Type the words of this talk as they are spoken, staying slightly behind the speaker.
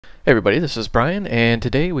Hey everybody, this is Brian, and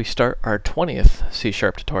today we start our 20th C#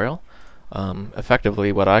 tutorial,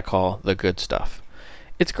 effectively what I call the good stuff.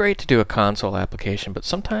 It's great to do a console application, but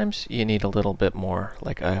sometimes you need a little bit more,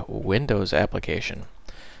 like a Windows application.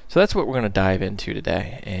 So that's what we're going to dive into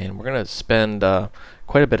today, and we're going to spend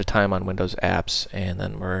quite a bit of time on Windows apps, and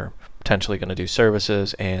then we're potentially going to do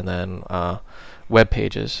services, and then web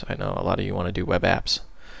pages. I know a lot of you want to do web apps.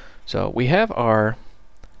 So we have our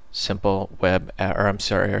simple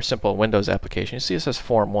our simple Windows application. You see it says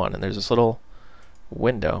Form 1, and there's this little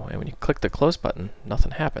window, and when you click the close button,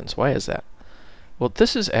 nothing happens. Why is that? Well,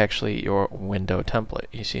 this is actually your window template.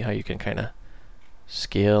 You see how you can kind of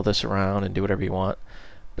scale this around and do whatever you want,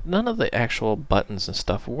 but none of the actual buttons and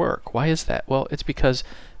stuff work. Why is that? Well, it's because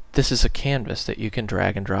this is a canvas that you can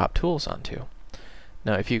drag and drop tools onto.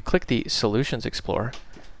 Now, if you click the Solutions Explorer,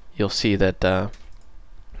 you'll see that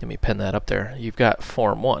let me pin that up there. You've got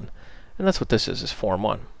Form 1, and that's what this is Form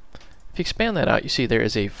 1. If you expand that out, you see there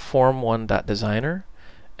is a Form1.designer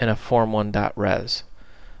and a Form1.res.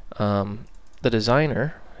 The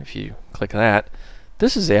designer, if you click that,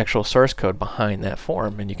 this is the actual source code behind that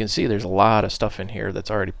form, and you can see there's a lot of stuff in here that's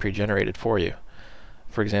already pre-generated for you.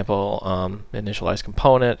 For example, initialize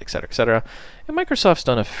component, etc., etc. And Microsoft's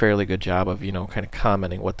done a fairly good job of, kind of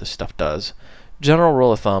commenting what this stuff does. General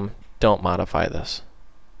rule of thumb, don't modify this.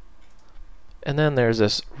 And then there's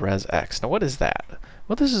this resx. Now what is that?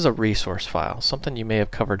 Well, this is a resource file, something you may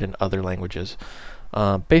have covered in other languages.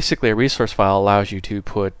 Basically, a resource file allows you to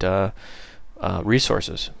put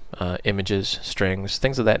resources, images, strings,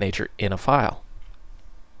 things of that nature in a file.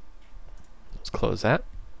 Let's close that.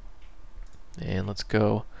 And let's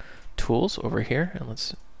go Tools over here, and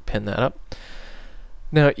let's pin that up.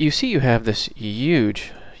 Now, you see you have this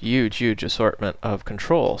huge assortment of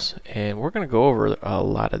controls, and we're going to go over a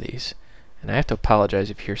lot of these. And I have to apologize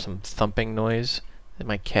if you hear some thumping noise. And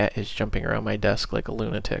my cat is jumping around my desk like a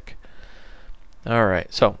lunatic.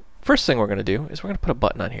 Alright, so first thing we're going to do is we're going to put a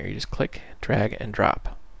button on here. You just click, drag, and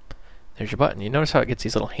drop. There's your button. You notice how it gets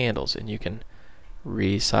these little handles, and you can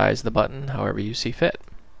resize the button however you see fit.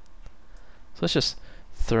 So let's just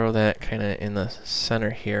throw that kind of in the center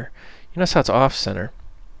here. You notice how it's off center?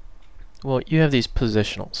 Well, you have these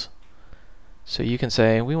positionals. So you can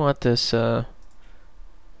say, we want this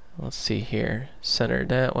let's see here, center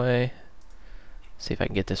that way. See if I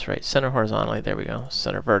can get this right. Center horizontally, there we go.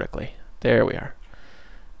 Center vertically, there we are.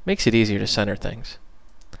 Makes it easier to center things.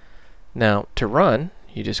 Now, to run,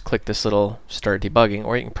 you just click this little Start Debugging,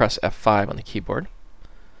 or you can press F5 on the keyboard.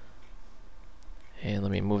 And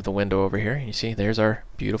let me move the window over here. You see, there's our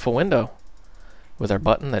beautiful window with our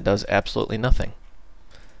button that does absolutely nothing.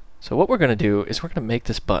 So what we're going to do is we're going to make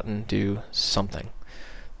this button do something.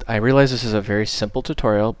 I realize this is a very simple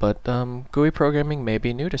tutorial, but GUI programming may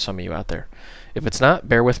be new to some of you out there. If it's not,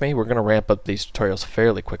 bear with me. We're going to ramp up these tutorials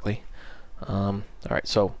fairly quickly. Alright,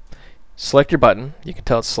 so select your button. You can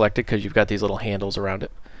tell it's selected because you've got these little handles around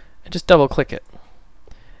it. And just double click it.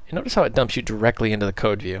 And notice how it dumps you directly into the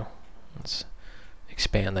code view. Let's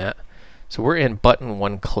expand that. So we're in button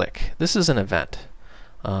one click. This is an event.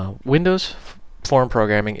 Windows form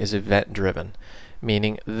programming is event driven,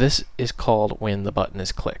 meaning this is called when the button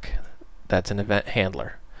is clicked. That's an event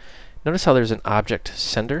handler. Notice how there's an object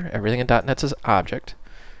sender. Everything in .NET says object.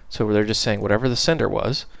 So they're just saying whatever the sender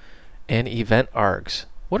was. And event args.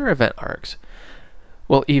 What are event args?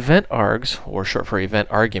 Well, event args, or short for event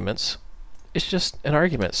arguments, is just an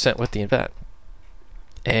argument sent with the event.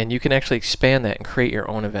 And you can actually expand that and create your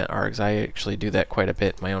own event args. I actually do that quite a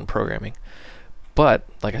bit in my own programming. But,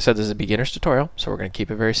 like I said, this is a beginner's tutorial, so we're going to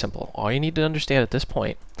keep it very simple. All you need to understand at this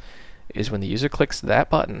point is when the user clicks that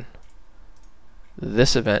button,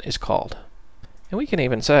 this event is called. And we can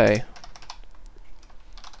even say,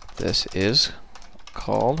 this is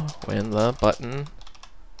called when the button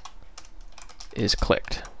is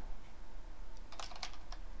clicked.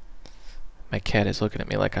 My cat is looking at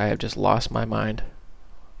me like I have just lost my mind.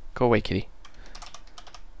 Go away, kitty.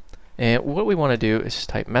 And what we want to do is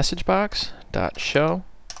type messagebox.show,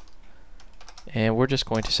 and we're just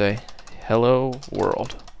going to say hello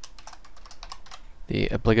world, the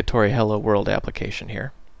obligatory hello world application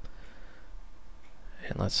here.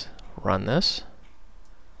 And let's run this.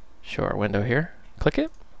 Show our window here. Click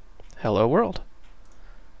it. Hello world.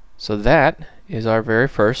 So that is our very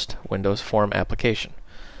first Windows Form application.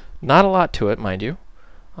 Not a lot to it, mind you.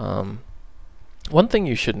 One thing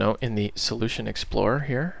you should know in the Solution Explorer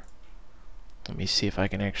here, let me see if I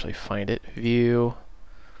can actually find it. View,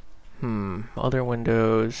 other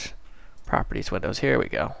windows, properties windows, here we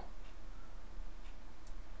go.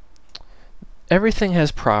 Everything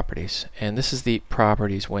has properties, and this is the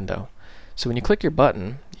properties window. So when you click your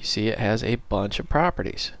button, you see it has a bunch of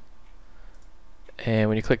properties. And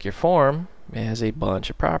when you click your form, it has a bunch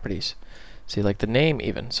of properties. See, like the name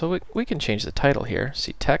even. So we can change the title here.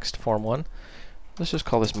 See, text, form 1. Let's just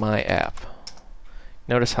call this My App.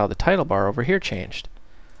 Notice how the title bar over here changed.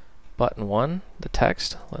 Button 1, the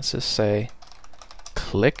text, let's just say,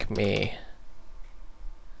 Click Me.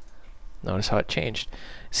 Notice how it changed.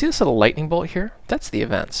 See this little lightning bolt here? That's the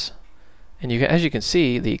events. And as you can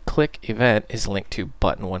see, the click event is linked to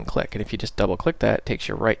button 1 click. And if you just double click that, it takes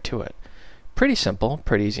you right to it. Pretty simple,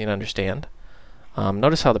 pretty easy to understand.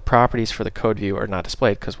 Notice how the properties for the code view are not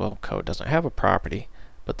displayed because, well, code doesn't have a property,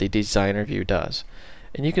 but the designer view does.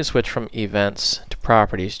 And you can switch from events to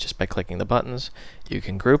properties just by clicking the buttons. You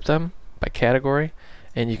can group them by category,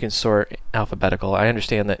 and you can sort alphabetical. I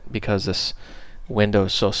understand that because this window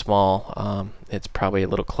is so small, it's probably a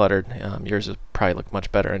little cluttered. Yours will probably look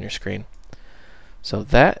much better on your screen. So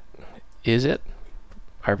that is it.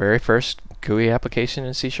 Our very first GUI application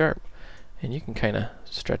in C#. And you can kind of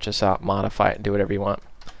stretch this out, modify it, and do whatever you want.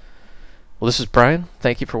 Well, this is Brian.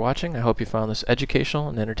 Thank you for watching. I hope you found this educational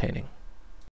and entertaining.